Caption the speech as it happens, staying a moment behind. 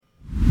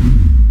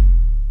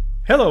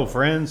Hello,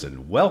 friends,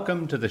 and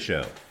welcome to the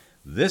show.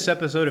 This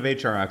episode of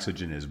HR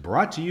Oxygen is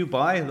brought to you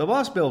by the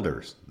Boss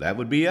Builders. That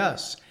would be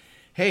us.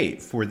 Hey,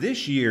 for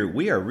this year,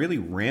 we are really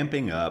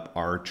ramping up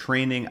our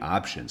training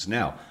options.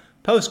 Now,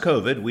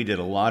 post-COVID, we did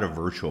a lot of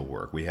virtual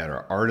work. We had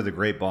our Art of the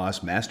Great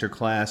Boss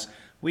Masterclass.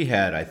 We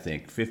had, I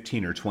think,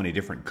 15 or 20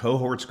 different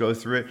cohorts go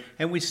through it,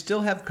 and we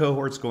still have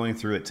cohorts going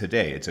through it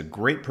today. It's a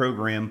great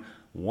program,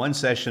 one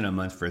session a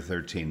month for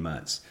 13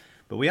 months.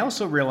 But we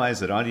also realize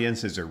that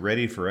audiences are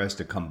ready for us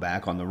to come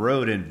back on the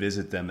road and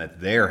visit them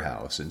at their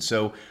house. And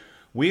so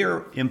we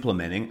are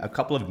implementing a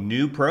couple of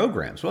new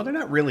programs. Well, they're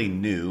not really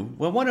new.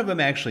 Well, one of them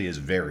actually is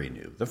very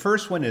new. The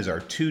first one is our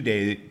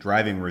 2-day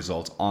driving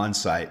results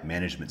on-site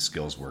management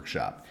skills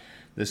workshop.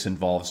 This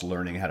involves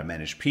learning how to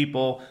manage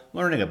people,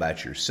 learning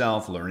about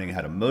yourself, learning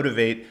how to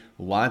motivate,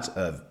 lots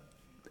of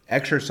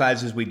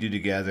exercises we do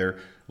together,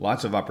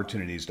 lots of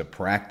opportunities to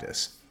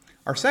practice.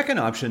 Our second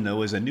option,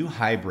 though, is a new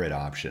hybrid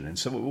option. And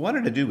so what we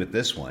wanted to do with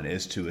this one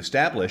is to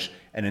establish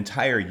an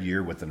entire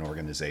year with an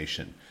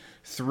organization.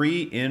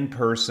 3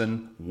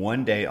 in-person,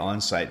 1-day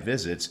on-site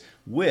visits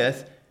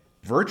with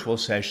virtual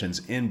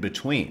sessions in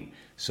between.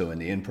 So in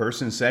the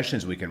in-person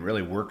sessions, we can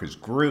really work as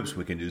groups.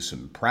 We can do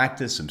some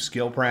practice, some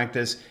skill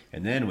practice,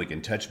 and then we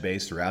can touch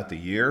base throughout the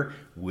year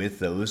with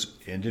those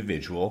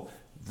individual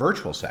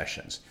virtual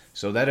sessions.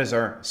 So that is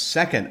our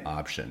second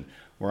option.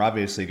 We're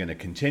obviously going to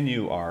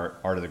continue our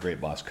Art of the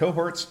Great Boss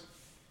cohorts,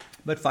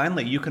 but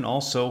finally, you can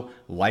also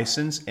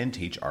license and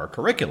teach our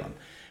curriculum.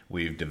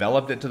 We've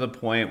developed it to the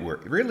point where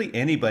really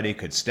anybody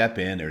could step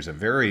in. There's a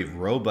very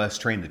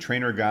robust Train the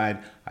Trainer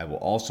guide. I will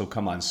also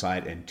come on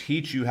site and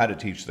teach you how to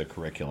teach the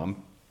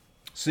curriculum,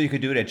 so you can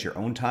do it at your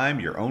own time,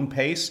 your own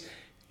pace,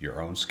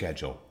 your own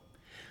schedule.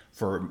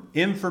 For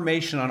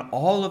information on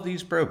all of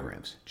these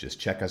programs, just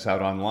check us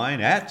out online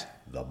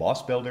at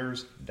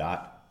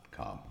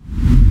thebossbuilders.com.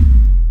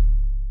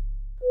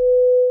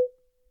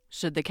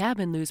 Should the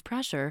cabin lose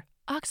pressure,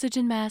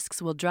 oxygen masks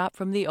will drop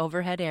from the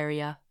overhead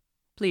area.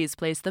 Please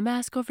place the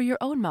mask over your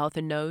own mouth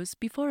and nose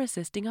before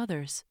assisting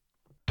others.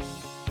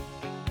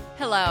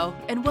 Hello,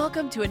 and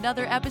welcome to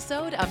another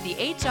episode of the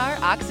HR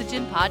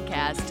Oxygen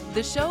Podcast,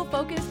 the show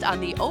focused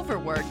on the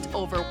overworked,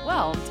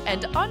 overwhelmed,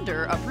 and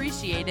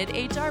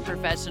underappreciated HR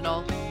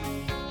professional.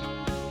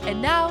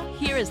 And now,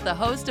 here is the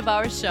host of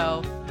our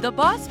show, the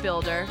Boss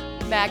Builder,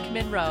 Mack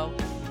Monroe.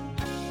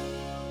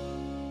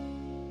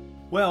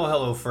 Well,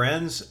 hello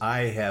friends.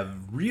 I have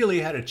really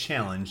had a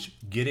challenge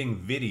getting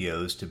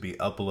videos to be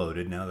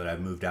uploaded now that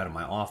I've moved out of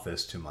my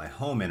office to my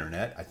home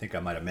internet. I think I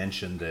might have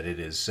mentioned that it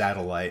is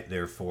satellite,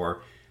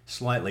 therefore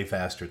slightly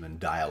faster than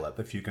dial-up,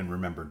 if you can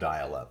remember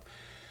dial-up.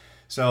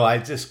 So I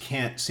just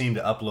can't seem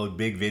to upload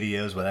big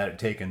videos without it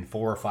taking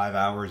 4 or 5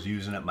 hours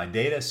using up my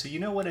data. So you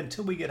know what,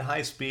 until we get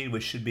high speed,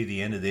 which should be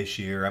the end of this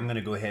year, I'm going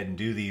to go ahead and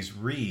do these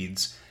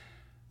reads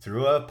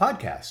through a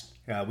podcast.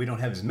 We don't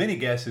have as many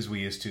guests as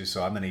we used to,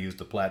 so I'm going to use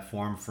the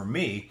platform for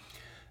me.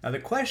 Now, the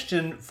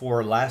question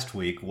for last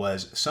week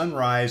was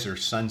sunrise or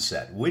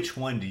sunset. Which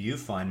one do you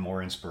find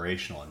more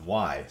inspirational and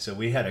why? So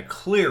we had a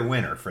clear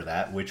winner for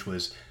that, which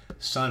was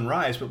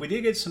sunrise, but we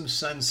did get some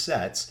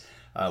sunsets.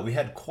 We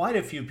had quite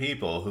a few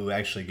people who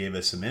actually gave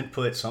us some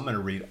input, so I'm going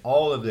to read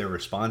all of their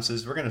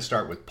responses. We're going to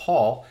start with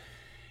Paul.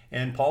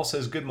 And Paul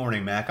says, "Good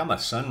morning, Mac. I'm a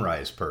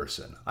sunrise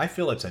person. I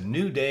feel it's a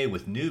new day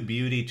with new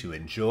beauty to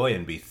enjoy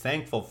and be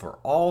thankful for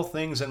all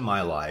things in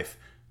my life,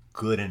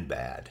 good and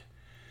bad."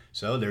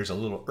 So there's a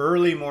little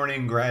early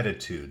morning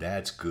gratitude.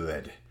 That's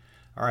good.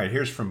 All right,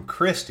 here's from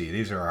Christy.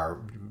 These are our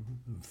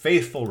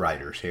faithful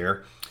writers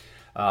here.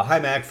 Hi,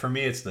 Mac. For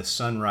me, it's the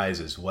sunrise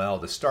as well.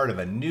 The start of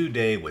a new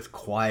day with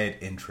quiet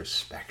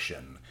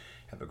introspection.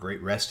 Have a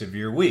great rest of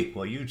your week.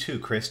 Well, you too,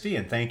 Christy,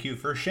 and thank you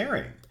for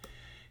sharing.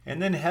 And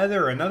then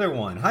Heather, another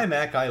one. "Hi,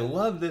 Mac. I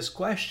love this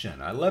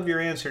question. I love your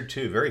answer,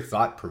 too. Very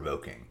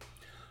thought-provoking.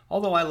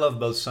 Although I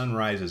love both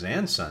sunrises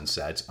and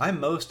sunsets,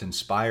 I'm most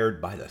inspired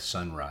by the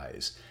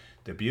sunrise.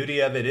 The beauty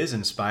of it is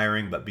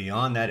inspiring, but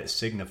beyond that, it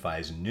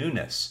signifies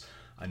newness,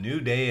 a new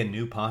day and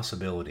new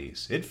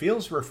possibilities. It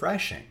feels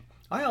refreshing.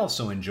 I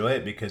also enjoy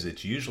it because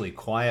it's usually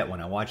quiet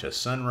when I watch a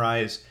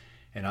sunrise,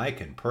 and I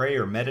can pray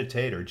or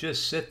meditate or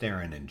just sit there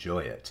and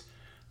enjoy it.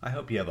 I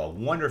hope you have a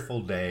wonderful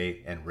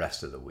day and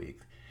rest of the week."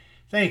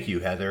 Thank you,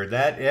 Heather.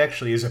 That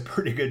actually is a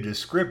pretty good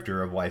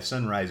descriptor of why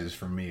sunrises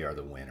for me are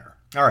the winner.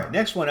 All right,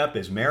 next one up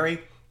is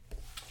Mary.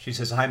 She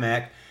says, "Hi,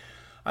 Mac.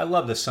 I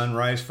love the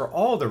sunrise for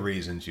all the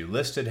reasons you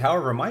listed.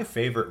 However, my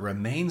favorite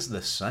remains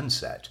the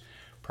sunset,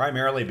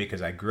 primarily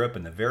because I grew up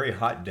in the very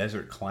hot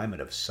desert climate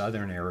of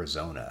southern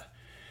Arizona.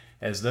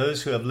 As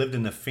those who have lived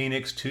in the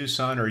Phoenix,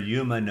 Tucson, or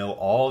Yuma know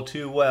all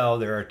too well,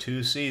 there are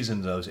 2 seasons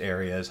in those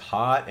areas,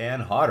 hot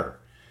and hotter.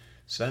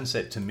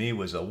 Sunset to me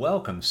was a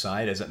welcome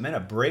sight as it meant a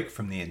break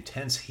from the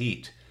intense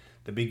heat,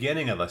 the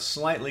beginning of a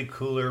slightly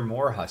cooler,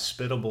 more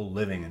hospitable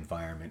living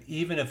environment,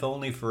 even if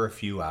only for a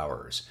few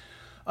hours.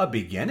 A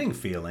beginning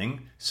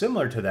feeling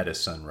similar to that of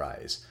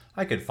sunrise.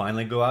 I could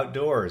finally go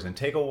outdoors and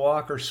take a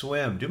walk or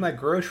swim, do my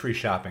grocery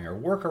shopping or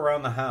work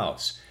around the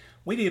house.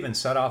 We'd even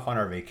set off on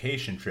our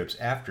vacation trips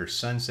after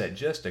sunset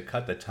just to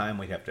cut the time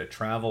we'd have to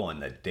travel in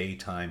the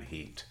daytime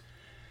heat.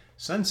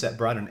 Sunset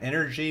brought an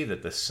energy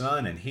that the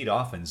sun and heat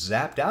often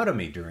zapped out of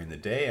me during the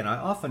day, and I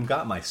often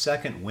got my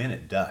second win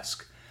at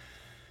dusk.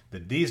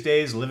 These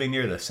days, living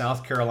near the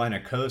South Carolina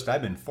coast,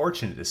 I've been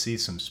fortunate to see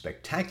some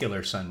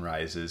spectacular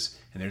sunrises,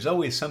 and there's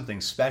always something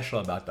special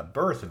about the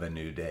birth of a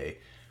new day.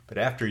 But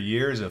after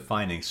years of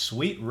finding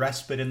sweet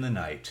respite in the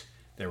night,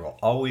 there will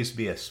always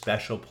be a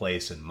special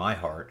place in my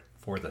heart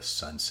for the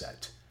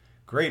sunset.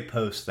 Great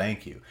post,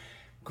 thank you.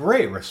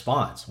 Great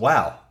response.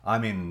 Wow. I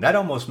mean, that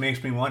almost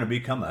makes me want to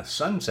become a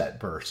sunset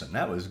person.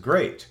 That was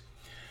great.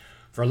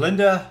 For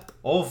Linda,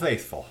 Old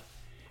Faithful,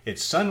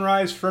 it's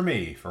sunrise for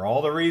me for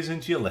all the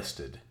reasons you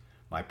listed.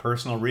 My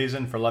personal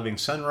reason for loving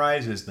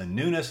sunrise is the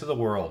newness of the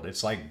world.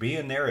 It's like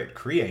being there at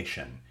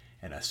creation.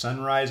 And a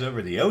sunrise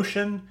over the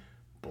ocean,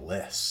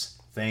 bliss.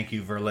 Thank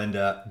you,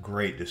 Verlinda.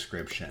 Great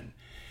description.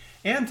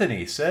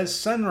 Anthony says,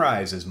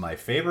 sunrise is my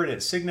favorite.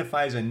 It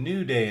signifies a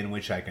new day in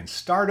which I can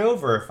start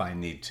over if I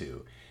need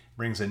to. It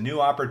brings a new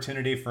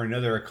opportunity for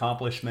another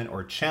accomplishment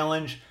or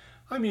challenge.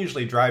 I'm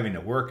usually driving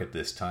to work at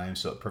this time,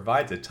 so it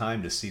provides a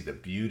time to see the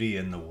beauty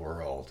in the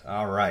world.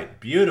 All right,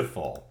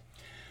 beautiful.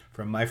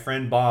 From my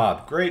friend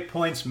Bob, great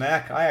points,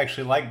 Mack. I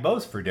actually like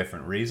both for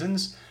different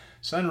reasons.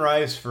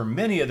 Sunrise for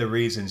many of the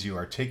reasons you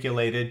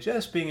articulated,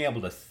 just being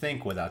able to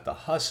think without the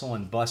hustle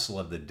and bustle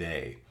of the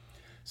day.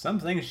 Some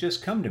things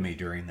just come to me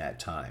during that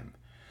time.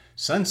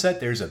 Sunset,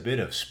 there's a bit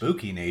of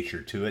spooky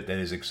nature to it that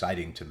is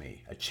exciting to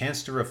me. A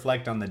chance to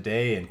reflect on the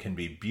day and can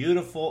be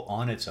beautiful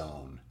on its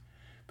own.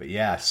 But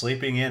yeah,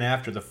 sleeping in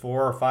after the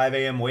 4 or 5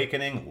 a.m.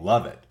 awakening,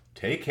 love it.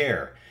 Take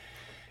care.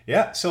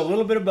 Yeah, so a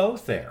little bit of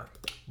both there.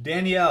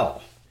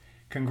 Danielle,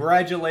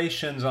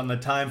 congratulations on the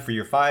time for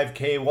your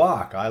 5K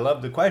walk. I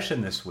love the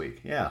question this week.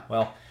 Yeah,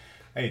 well,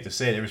 I hate to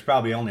say it, there was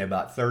probably only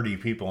about 30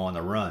 people on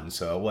the run,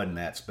 so it wasn't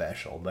that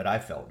special, but I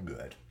felt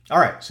good. All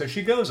right, so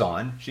she goes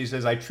on. She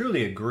says, I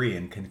truly agree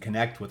and can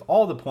connect with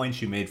all the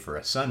points you made for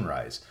a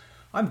sunrise.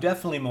 I'm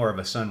definitely more of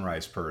a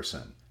sunrise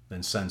person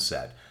than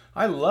sunset.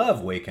 I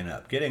love waking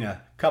up, getting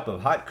a cup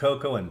of hot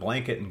cocoa and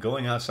blanket and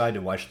going outside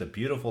to watch the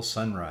beautiful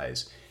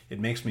sunrise. It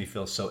makes me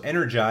feel so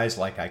energized,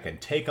 like I can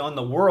take on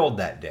the world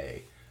that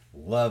day.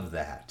 Love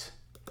that.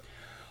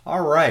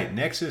 All right,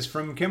 next is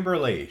from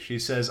Kimberly. She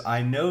says, I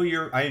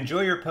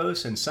enjoy your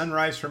posts and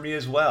sunrise for me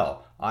as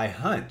well. I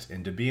hunt,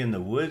 and to be in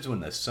the woods when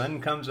the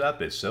sun comes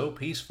up is so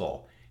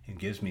peaceful and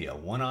gives me a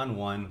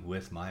one-on-one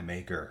with my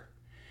maker.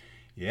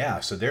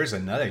 Yeah, so there's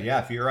another.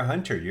 Yeah, if you're a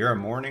hunter, you're a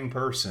morning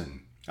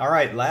person. All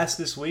right, last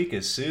this week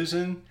is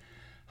Susan.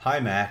 Hi,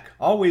 Mac.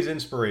 Always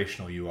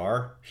inspirational you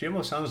are. She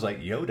almost sounds like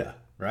Yoda,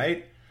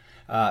 right?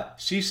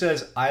 She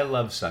says, I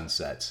love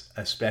sunsets,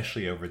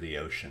 especially over the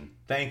ocean.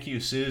 Thank you,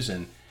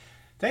 Susan.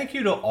 Thank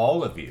you to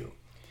all of you.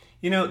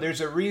 You know,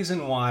 there's a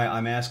reason why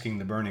I'm asking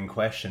the burning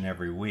question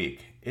every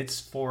week.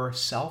 It's for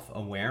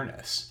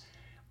self-awareness.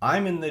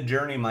 I'm in the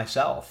journey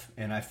myself,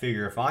 and I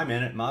figure if I'm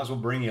in it, might as well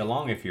bring you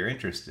along if you're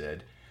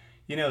interested.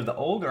 You know, the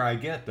older I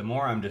get, the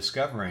more I'm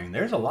discovering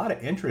there's a lot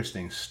of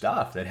interesting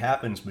stuff that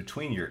happens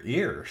between your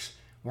ears.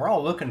 We're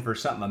all looking for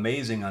something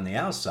amazing on the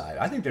outside.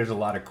 I think there's a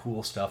lot of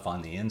cool stuff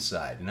on the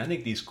inside, and I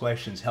think these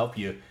questions help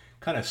you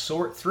kind of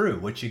sort through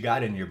what you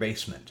got in your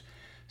basement.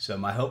 So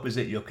my hope is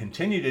that you'll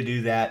continue to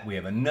do that. We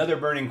have another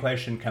burning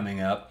question coming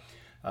up.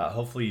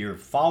 Hopefully you're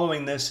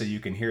following this so you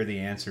can hear the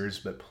answers,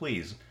 but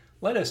please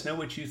let us know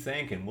what you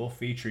think and we'll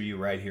feature you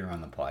right here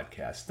on the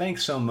podcast.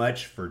 Thanks so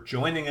much for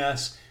joining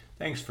us.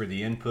 Thanks for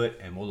the input,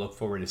 and we'll look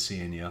forward to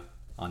seeing you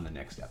on the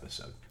next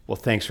episode. Well,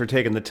 thanks for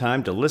taking the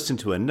time to listen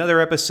to another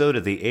episode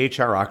of the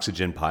HR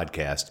Oxygen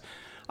podcast.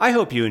 I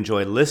hope you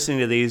enjoy listening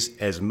to these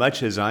as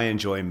much as I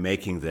enjoy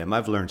making them.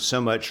 I've learned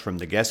so much from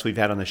the guests we've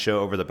had on the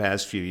show over the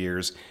past few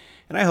years,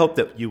 and I hope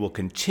that you will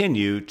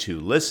continue to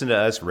listen to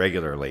us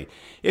regularly.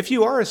 If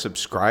you are a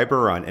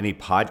subscriber on any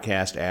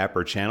podcast app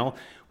or channel,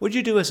 would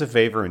you do us a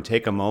favor and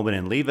take a moment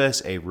and leave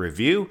us a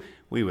review?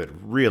 We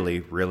would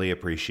really, really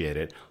appreciate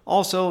it.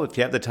 Also, if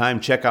you have the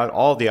time, check out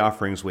all the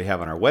offerings we have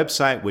on our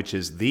website, which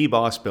is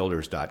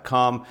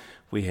thebossbuilders.com.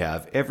 We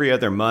have every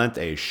other month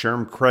a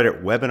SHRM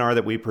credit webinar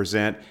that we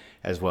present,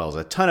 as well as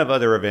a ton of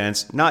other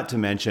events, not to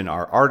mention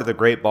our Art of the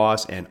Great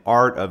Boss and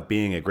Art of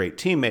Being a Great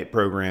Teammate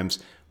programs.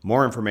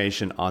 More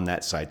information on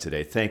that site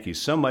today. Thank you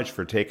so much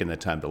for taking the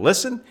time to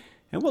listen,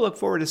 and we'll look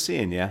forward to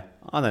seeing you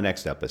on the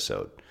next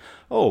episode.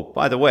 Oh,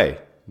 by the way,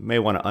 you may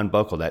want to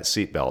unbuckle that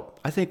seatbelt.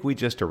 I think we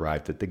just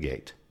arrived at the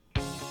gate.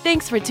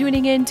 Thanks for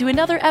tuning in to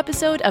another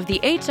episode of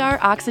the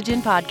HR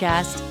Oxygen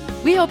podcast.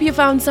 We hope you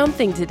found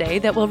something today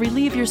that will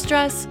relieve your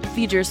stress,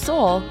 feed your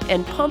soul,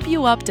 and pump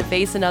you up to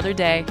face another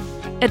day.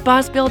 At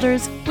Boss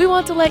Builders, we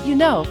want to let you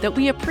know that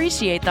we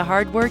appreciate the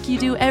hard work you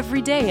do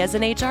every day as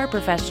an HR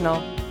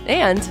professional.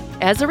 And,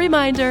 as a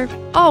reminder,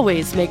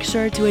 always make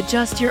sure to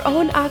adjust your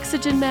own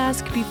oxygen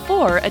mask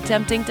before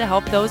attempting to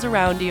help those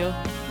around you.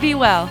 Be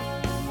well.